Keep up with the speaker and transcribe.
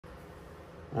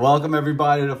Welcome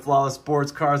everybody to Flawless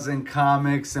Sports Cards and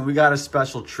Comics, and we got a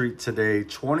special treat today.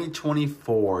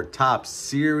 2024 Top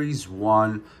Series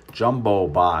 1 Jumbo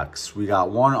Box. We got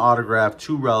one autograph,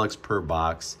 2 relics per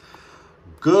box.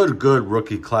 Good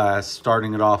rookie class.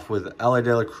 Starting it off with Elly,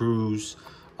 LaCruz,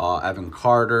 Evan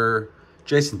Carter,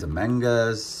 Jason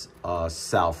Dominguez,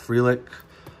 Sal Frelick,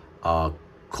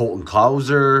 Colton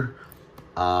Cowser,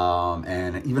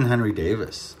 and even Henry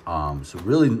Davis. So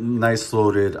really nice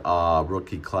loaded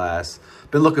rookie class.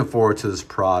 Been looking forward to this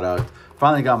product.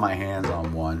 Finally got my hands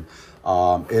on one.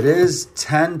 It is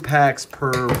 10 packs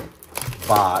per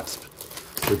box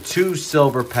with 2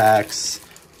 silver packs,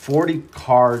 40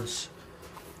 cards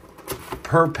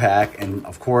per pack, and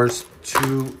of course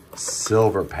 2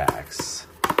 silver packs.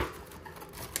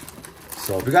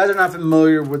 So if you guys are not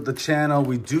familiar with the channel,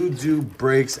 we do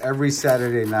breaks every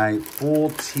Saturday night,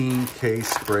 full team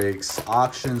case breaks.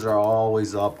 Auctions are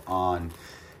always up on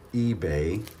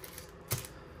eBay.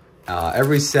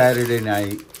 Every Saturday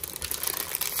night,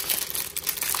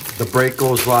 the break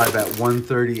goes live at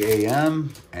 1:30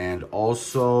 a.m. and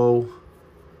also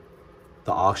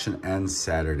the auction ends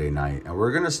Saturday night. And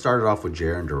we're going to start it off with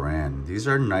Jarren Duran. These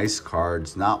are nice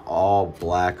cards, not all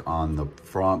black on the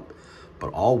front,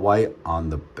 but all white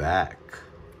on the back.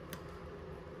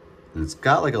 And it's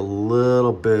got like a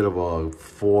little bit of a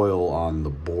foil on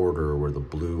the border where the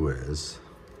blue is.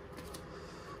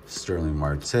 Sterling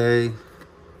Marte, the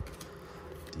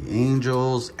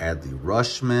Angels, Adley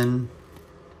Rutschman.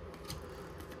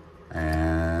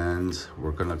 And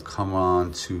we're gonna come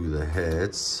on to the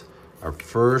hits. Our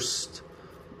first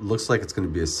looks like it's gonna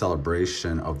be a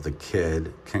celebration of the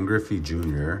kid, Ken Griffey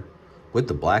Jr., with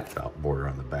the black border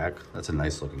on the back. That's a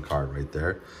nice looking card right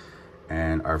there.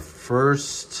 And our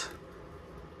first,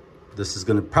 this is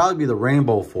gonna probably be the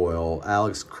rainbow foil,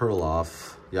 Alex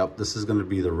Kirilloff. Yep, this is gonna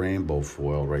be the rainbow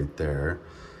foil right there.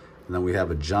 And then we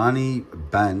have a Johnny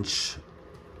Bench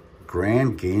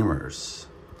Grand Gamers.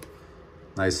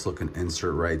 Nice looking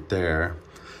insert right there.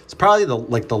 It's probably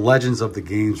the legends of the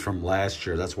games from last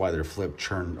year. That's why they're flipped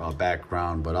churn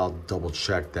background, but I'll double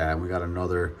check that. And we got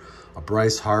a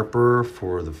Bryce Harper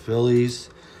for the Phillies.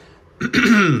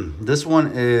 This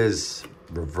one is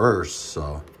reverse,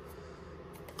 so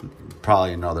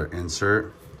probably another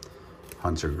insert.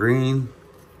 Hunter Green,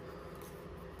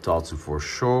 Dalton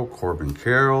Forshaw, Corbin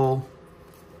Carroll,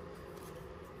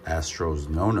 Astros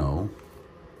No.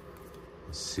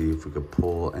 Let's see if we could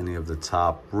pull any of the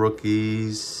top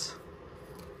rookies.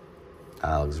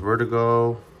 Alex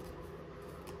Vertigo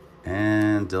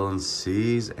and Dylan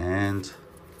Cease, and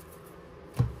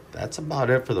that's about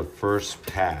it for the first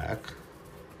pack.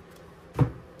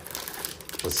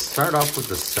 Let's start off with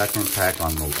the second pack or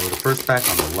the first pack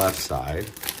on the left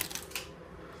side.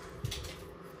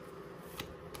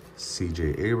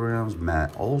 CJ Abrams,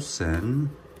 Matt Olson,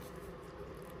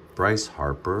 Bryce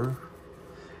Harper.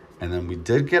 And then we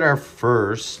did get our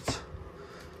first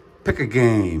pick a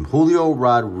game, Julio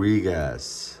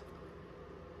Rodriguez.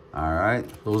 All right,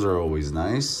 those are always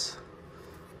nice.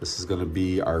 This is gonna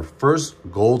be our first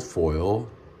gold foil,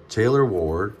 Taylor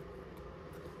Ward.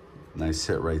 Nice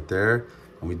hit right there.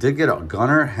 And we did get a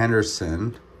Gunnar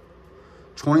Henderson,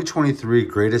 2023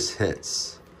 greatest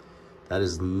hits. That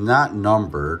is not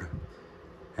numbered,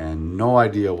 and no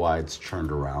idea why it's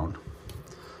turned around.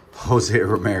 Jose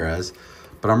Ramirez.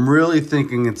 But I'm really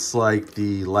thinking it's like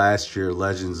the last year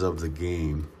Legends of the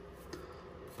Game.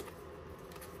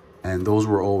 And those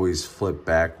were always flipped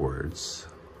backwards.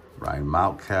 Ryan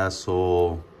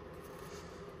Mountcastle.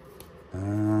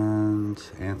 And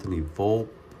Anthony Volpe.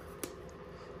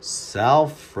 Sal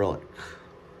Frelick.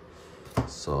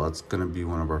 So that's going to be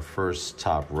one of our first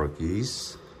top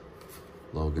rookies.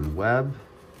 Logan Webb.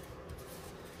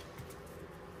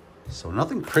 So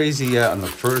nothing crazy yet on the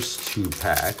first 2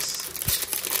 packs.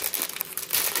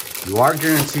 You are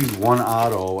guaranteed 1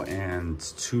 auto and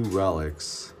 2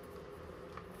 relics.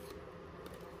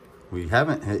 We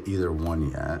haven't hit either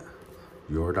one yet.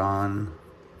 Jordan,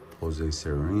 Jose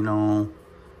Serrano,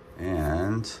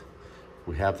 and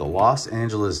we have the Los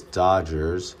Angeles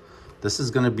Dodgers. This is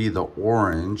going to be the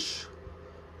orange,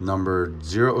 number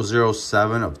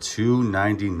 007 of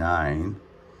 299.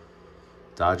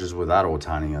 Dodgers without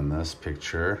Ohtani on this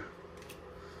picture.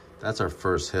 That's our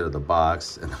first hit of the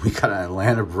box. And we got an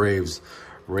Atlanta Braves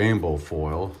rainbow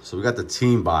foil. So we got the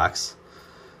team box.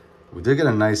 We did get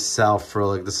a nice Sal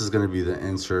Frelick. This is going to be the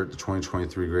insert, the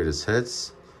 2023 greatest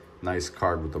hits. Nice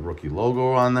card with the rookie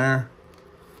logo on there.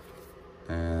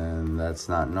 And that's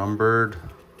not numbered.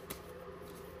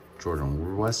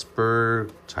 Jordan Westberg,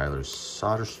 Tyler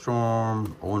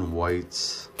Soderstrom, Owen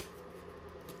White,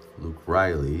 Luke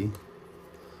Riley,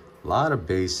 A lot of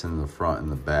base in the front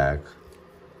and the back.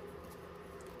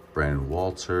 Brandon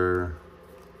Walter.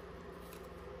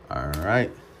 All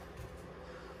right.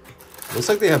 Looks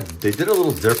like they did a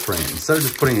little different. Instead of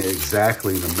just putting it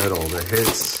exactly in the middle, the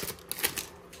hits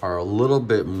are a little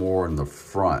bit more in the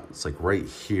front. It's like right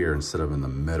here instead of in the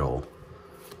middle,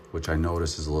 which I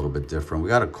notice is a little bit different. We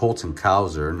got a Colton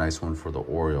Cowser, nice one for the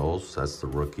Orioles. That's the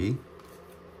rookie.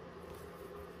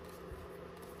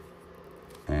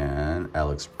 And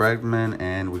Alex Bregman,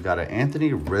 and we got an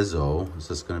Anthony Rizzo. Is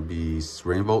this gonna be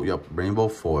rainbow? Yep, rainbow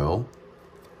foil.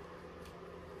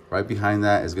 Right behind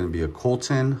that is gonna be a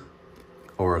Clayton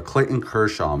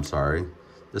Kershaw, I'm sorry.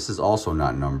 This is also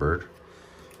not numbered.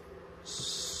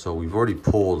 So we've already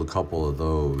pulled a couple of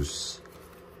those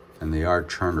and they are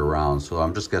turned around. So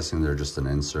I'm just guessing they're just an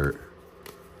insert,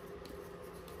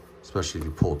 especially if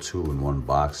you pull two in one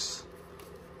box.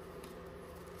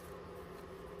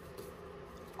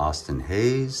 Austin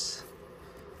Hayes,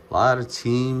 a lot of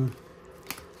team,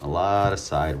 a lot of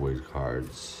sideways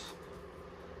cards.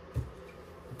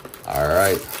 All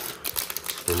right,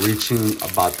 we're reaching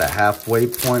about the halfway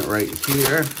point right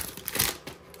here.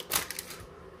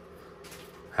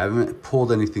 Haven't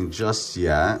pulled anything just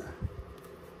yet.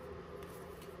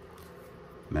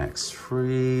 Max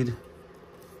Fried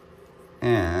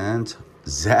and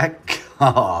Zach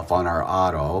Goff on our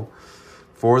auto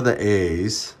for the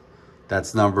A's.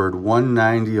 That's numbered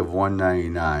 190 of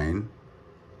 199.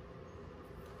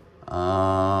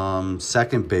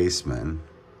 Second baseman.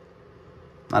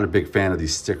 Not a big fan of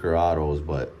these sticker autos,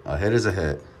 but a hit is a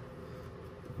hit.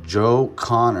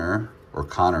 Connor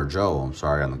Joe, I'm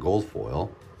sorry, on the gold foil.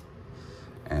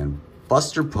 And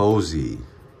Buster Posey.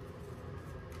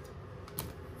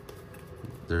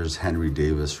 There's Henry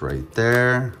Davis right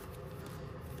there.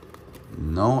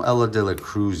 No Elly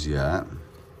LaCruz yet.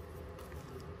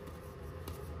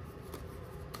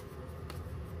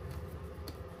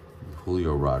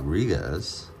 Julio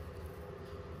Rodriguez.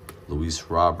 Luis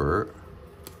Robert.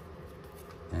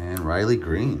 And Riley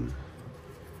Green.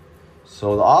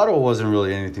 So the auto wasn't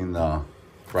really anything to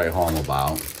write home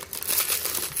about.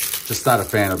 Just not a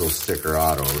fan of those sticker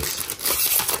autos.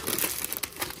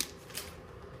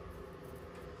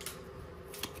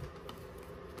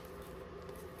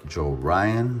 Joe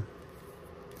Ryan.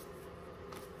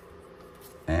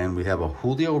 And we have a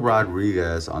Julio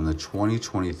Rodriguez on the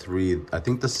 2023. I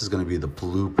think this is going to be the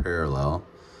blue parallel.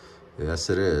 Yes,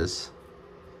 it is.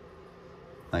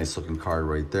 Nice looking card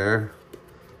right there.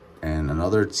 And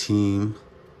another team.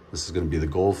 This is going to be the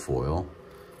gold foil.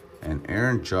 And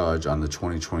Aaron Judge on the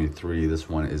 2023. This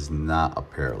one is not a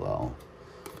parallel.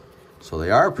 So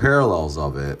they are parallels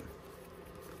of it.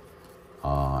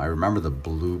 I remember the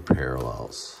blue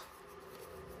parallels.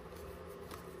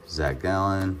 Zach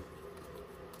Gallen.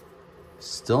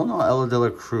 Still no Elly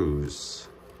LaCruz.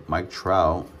 Mike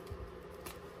Trout.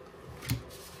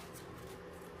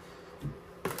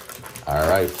 All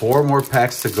right, 4 more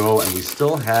packs to go, and we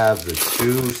still have the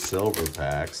 2 silver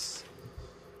packs.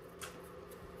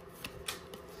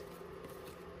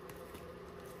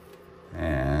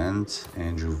 And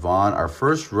Andrew Vaughn. Our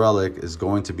first relic is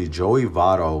going to be Joey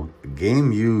Votto,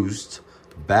 game used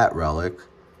bat relic,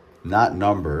 not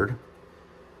numbered.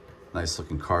 Nice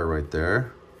looking card right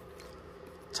there.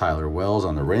 Tyler Wells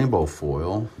on the rainbow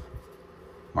foil.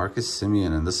 Marcus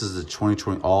Semien, and this is the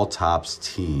 2020 All Tops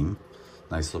team.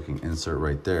 Nice looking insert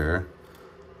right there.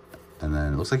 And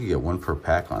then it looks like you get 1 per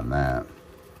pack on that.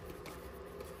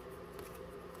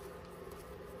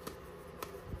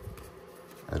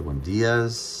 Edwin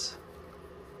Diaz.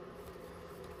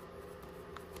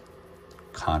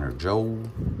 Connor Joe.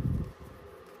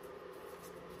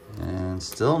 And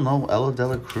still no Elly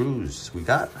LaCruz. We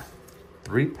got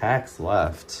 3 packs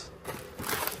left.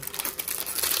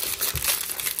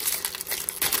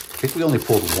 I think we only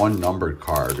pulled 1 numbered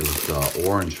card. It was the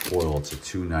orange foil to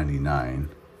 $2.99.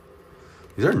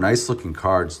 These are nice looking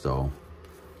cards though.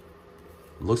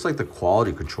 It looks like the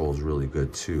quality control is really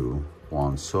good too.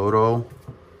 Juan Soto.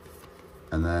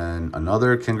 And then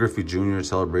another Ken Griffey Jr.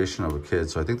 celebration of a kid.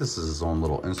 So I think this is his own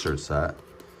little insert set.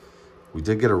 We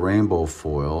did get a rainbow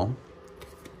foil.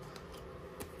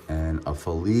 And a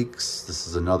Felix. This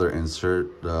is another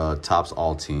insert. Topps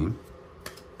All Team.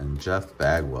 And Jeff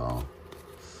Bagwell.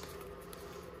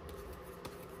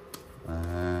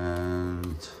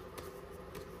 And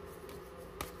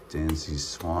Dancy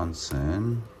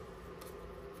Swanson.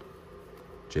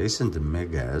 Jason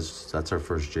Dominguez. That's our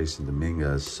first Jason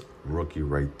Dominguez rookie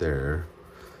right there.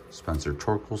 Spencer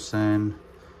Torkelson.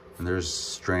 And there's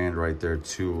Strand right there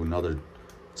too. Another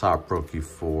top rookie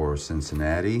for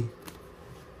Cincinnati.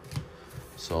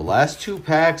 So last 2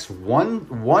 packs,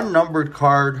 one numbered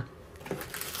card,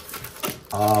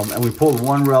 and we pulled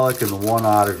 1 relic and 1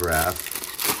 autograph.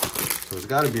 So there's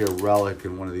got to be a relic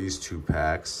in one of these 2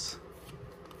 packs.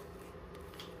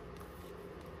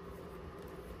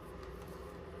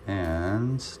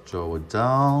 And Joe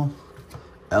Adell,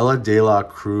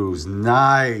 LaCruz.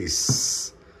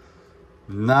 Nice.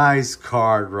 Nice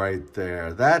card right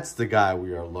there. That's the guy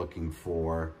we are looking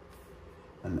for.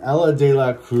 An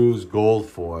LaCruz gold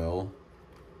foil.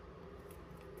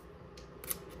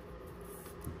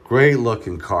 Great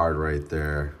looking card right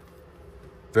there.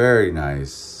 Very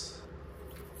nice.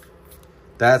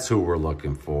 That's who we're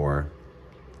looking for.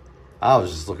 I was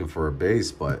just looking for a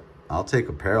base, but I'll take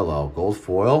a parallel. Gold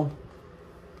foil.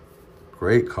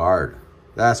 Great card.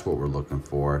 That's what we're looking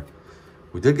for.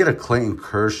 We did get a Clayton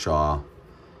Kershaw.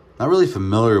 Not really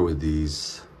familiar with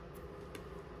these.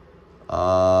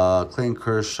 Clayton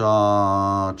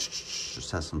Kershaw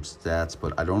just has some stats,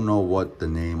 but I don't know what the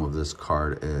name of this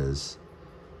card is.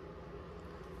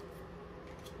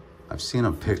 I've seen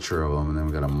a picture of him, and then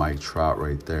we got a Mike Trout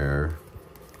right there.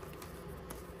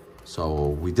 So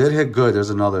we did hit good. There's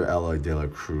another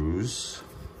LaCruz.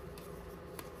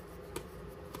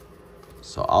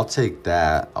 So I'll take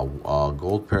that. A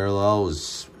gold parallel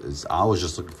is I was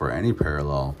just looking for any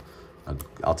parallel.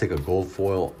 I'll take a gold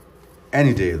foil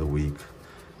any day of the week.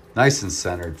 Nice and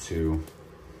centered too.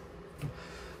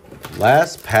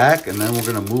 Last pack, and then we're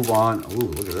gonna move on. Ooh,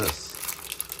 look at this.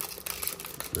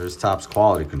 There's Topps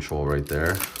quality control right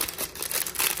there.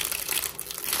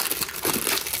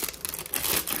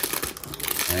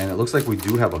 And it looks like we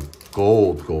do have a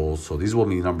gold. So these will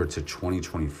be numbered to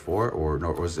 2024, or no,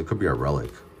 or it could be a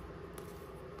relic.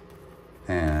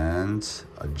 And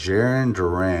a Jarren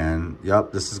Duran.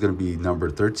 Yep, this is going to be number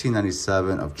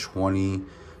 1397 of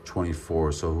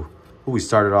 2024. So who we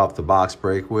started off the box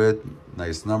break with.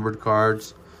 Nice numbered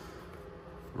cards.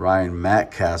 Ryan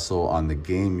Mattcastle on the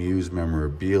game used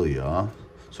memorabilia.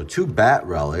 So 2 bat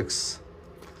relics.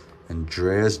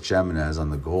 Andreas Gimenez on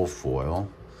the gold foil.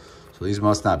 So these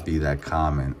must not be that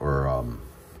common or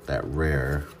that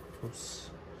rare. Oops.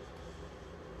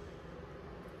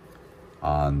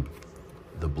 On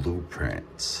the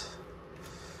blueprint.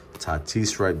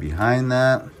 Tatis right behind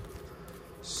that.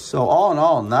 So all in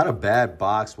all, not a bad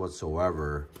box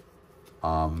whatsoever.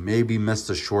 Maybe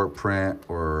missed a short print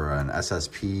or an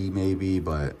SSP maybe,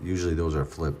 but usually those are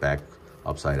flipped back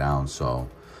upside down. So,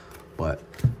 but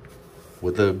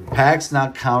with the packs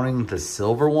not counting the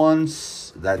silver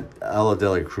ones, that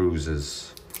LaCruz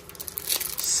is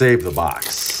save the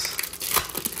box.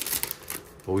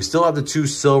 But we still have the 2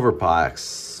 silver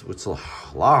packs, which is a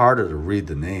lot harder to read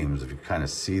the names if you kind of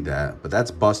see that. But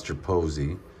that's Buster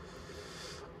Posey.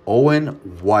 Owen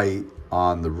White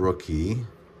on the rookie.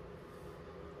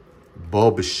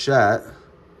 Bo Bichette.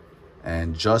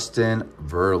 And Justin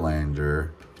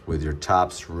Verlander with your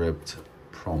Topps ripped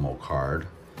promo card.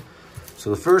 So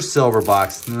the first silver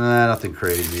box, nothing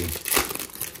crazy.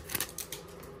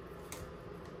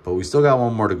 But we still got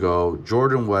one more to go.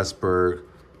 Jordan Westburg.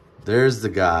 There's the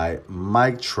guy.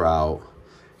 Mike Trout.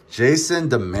 Jason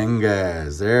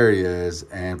Dominguez. There he is.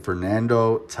 And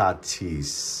Fernando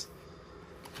Tatis.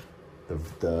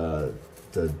 The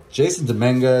Jason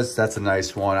Dominguez, that's a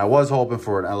nice one. I was hoping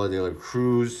for an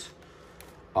LaCruz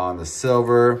on the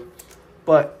silver.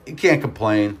 But you can't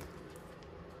complain.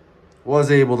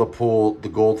 Was able to pull the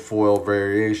gold foil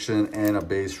variation and a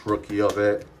base rookie of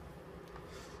it.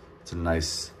 It's a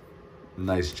nice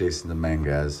Jason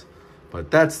Dominguez. But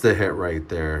that's the hit right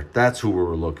there. That's who we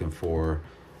were looking for.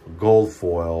 Gold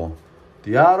foil.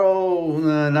 The auto,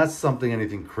 not something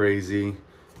anything crazy.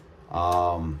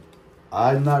 I'm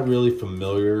not really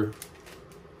familiar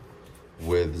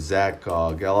with Zach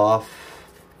Geloff.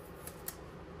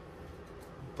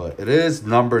 But it is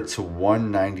numbered to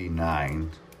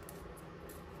 199.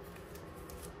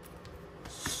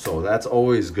 So that's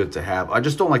always good to have. I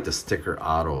just don't like the sticker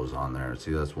autos on there.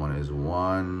 See, that's one is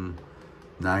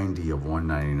 190 of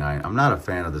 199. I'm not a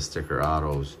fan of the sticker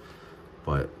autos,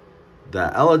 but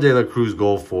that LaCruz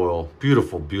gold foil,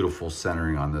 beautiful, beautiful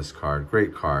centering on this card.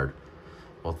 Great card.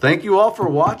 Well, thank you all for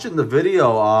watching the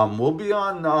video. We'll be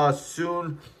on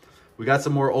soon. We got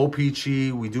some more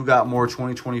OPG. We do got more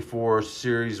 2024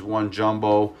 Series 1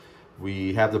 Jumbo.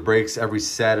 We have the breaks every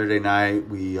Saturday night.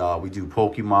 We do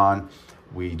Pokemon.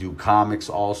 We do comics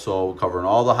also, covering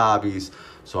all the hobbies.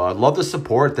 So I'd love the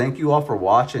support. Thank you all for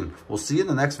watching. We'll see you in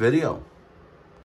the next video.